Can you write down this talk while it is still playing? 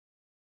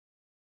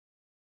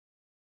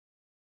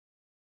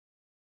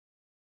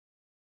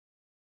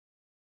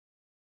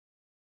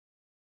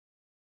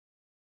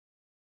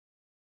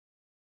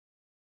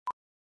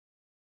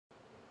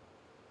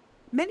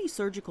Many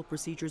surgical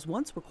procedures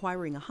once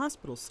requiring a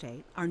hospital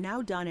stay are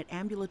now done at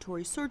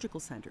ambulatory surgical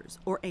centers,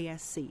 or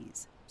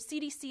ASCs.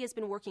 CDC has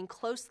been working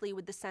closely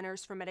with the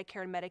Centers for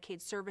Medicare and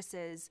Medicaid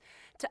Services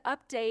to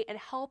update and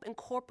help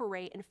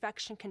incorporate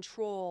infection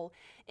control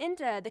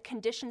into the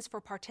conditions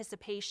for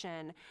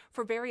participation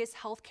for various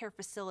healthcare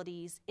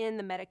facilities in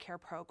the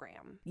Medicare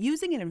program.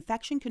 Using an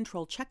infection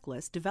control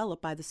checklist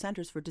developed by the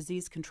Centers for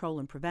Disease Control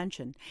and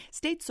Prevention,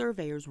 state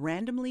surveyors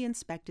randomly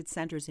inspected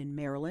centers in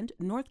Maryland,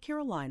 North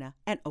Carolina,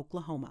 and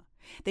Oklahoma.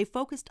 They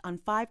focused on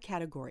 5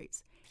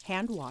 categories: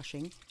 hand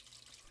washing,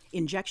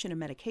 injection and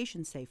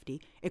medication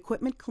safety,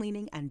 equipment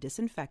cleaning and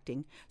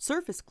disinfecting,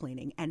 surface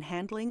cleaning, and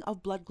handling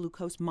of blood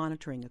glucose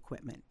monitoring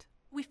equipment.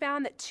 We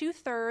found that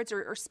 2/3,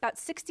 or about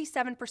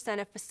 67%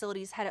 of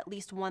facilities had at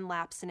least one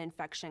lapse in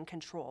infection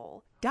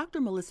control. Dr.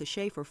 Melissa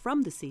Schaefer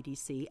from the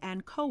CDC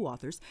and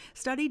co-authors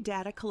studied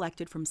data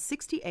collected from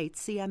 68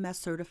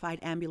 CMS-certified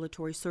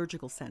ambulatory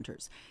surgical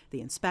centers. The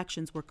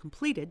inspections were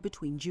completed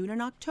between June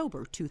and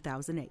October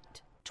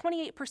 2008.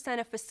 28%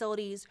 of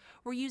facilities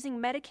were using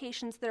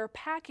medications that are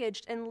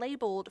packaged and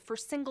labeled for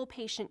single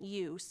patient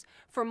use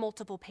for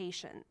multiple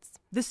patients.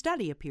 The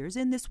study appears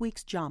in this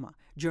week's JAMA,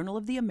 Journal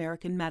of the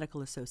American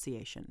Medical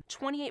Association.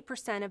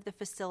 28% of the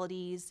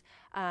facilities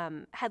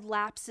had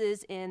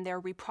lapses in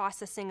their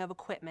reprocessing of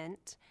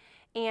equipment,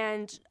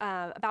 and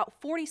about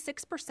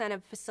 46%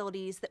 of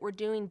facilities that were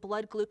doing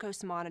blood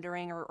glucose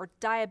monitoring or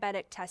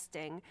diabetic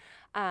testing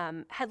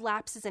had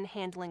lapses in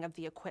handling of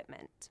the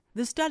equipment.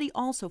 The study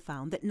also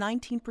found that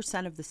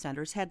 19% of the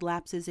centers had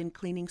lapses in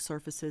cleaning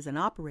surfaces and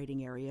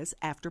operating areas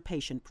after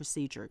patient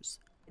procedures.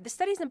 The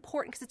study is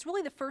important because it's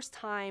really the first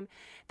time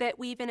that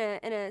we've, in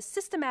a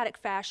systematic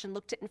fashion,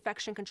 looked at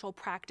infection control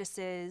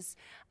practices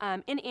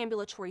in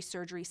ambulatory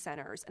surgery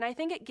centers. And I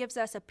think it gives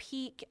us a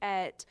peek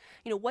at,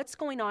 what's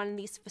going on in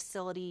these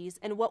facilities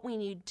and what we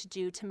need to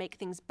do to make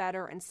things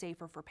better and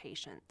safer for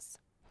patients.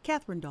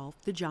 Catherine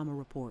Dolf, the JAMA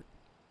Report.